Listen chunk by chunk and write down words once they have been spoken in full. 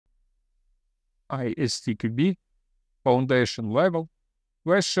ISTQB Foundation Level,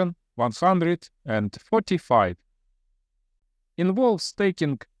 question 145. Involves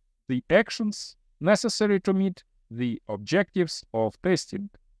taking the actions necessary to meet the objectives of testing.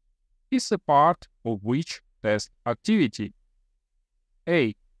 Is a part of which test activity?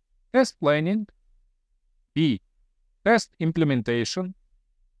 A. Test planning. B. Test implementation.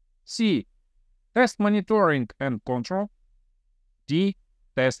 C. Test monitoring and control. D.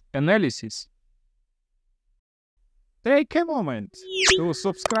 Test analysis. Take a moment to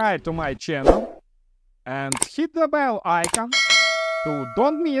subscribe to my channel and hit the bell icon to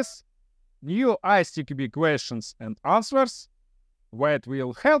don't miss new ISTQB questions and answers that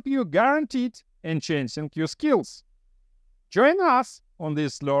will help you guaranteed enhancing your skills. Join us on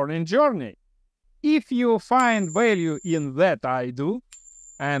this learning journey. If you find value in that I do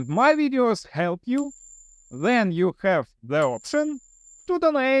and my videos help you, then you have the option to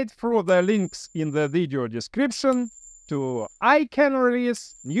donate through the links in the video description. I can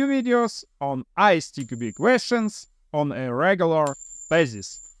release new videos on ISTQB questions on a regular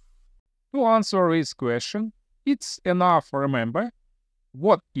basis. To answer this question, it's enough to remember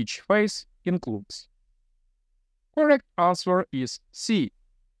what each phase includes. Correct answer is C.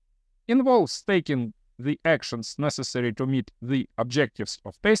 Involves taking the actions necessary to meet the objectives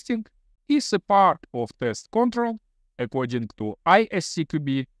of testing, is a part of test control according to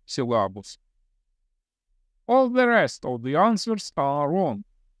ISTQB Syllabus. All the rest of the answers are wrong.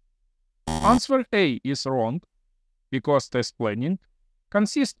 Answer A is wrong because test planning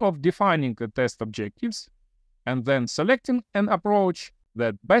consists of defining the test objectives and then selecting an approach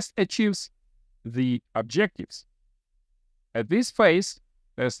that best achieves the objectives. At this phase,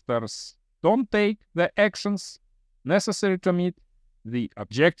 testers don't take the actions necessary to meet the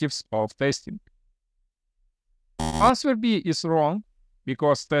objectives of testing. Answer B is wrong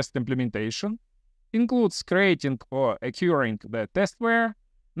because test implementation includes creating or acquiring the testware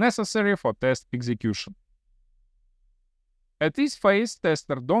necessary for test execution. At this phase,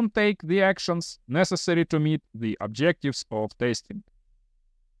 testers don't take the actions necessary to meet the objectives of testing.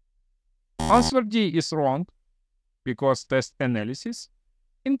 Answer D is wrong because test analysis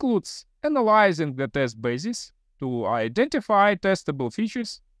includes analyzing the test basis to identify testable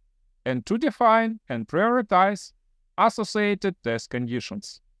features and to define and prioritize associated test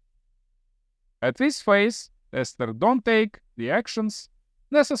conditions. At this phase, testers don't take the actions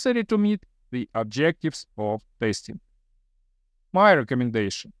necessary to meet the objectives of testing. My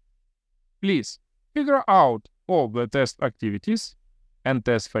recommendation: please figure out all the test activities and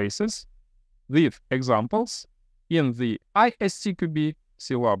test phases with examples in the ISTQB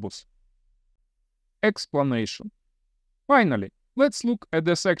syllabus. Explanation. Finally, let's look at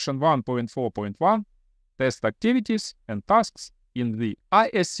the section 1.4.1 Test Activities and Tasks in the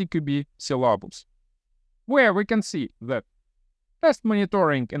ISTQB syllabus, where we can see that test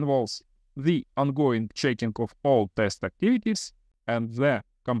monitoring involves the ongoing checking of all test activities and the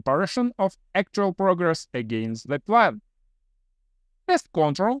comparison of actual progress against the plan. Test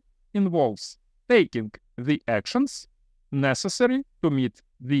control involves taking the actions necessary to meet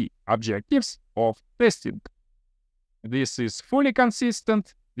the objectives of testing. This is fully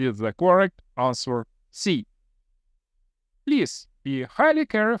consistent with the correct answer C. Please be highly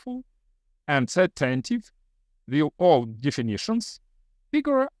careful and attentive with all definitions,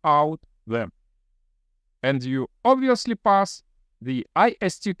 figure out them, and you obviously pass the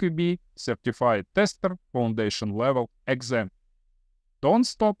ISTQB Certified Tester Foundation Level exam. Don't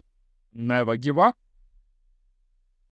stop, never give up,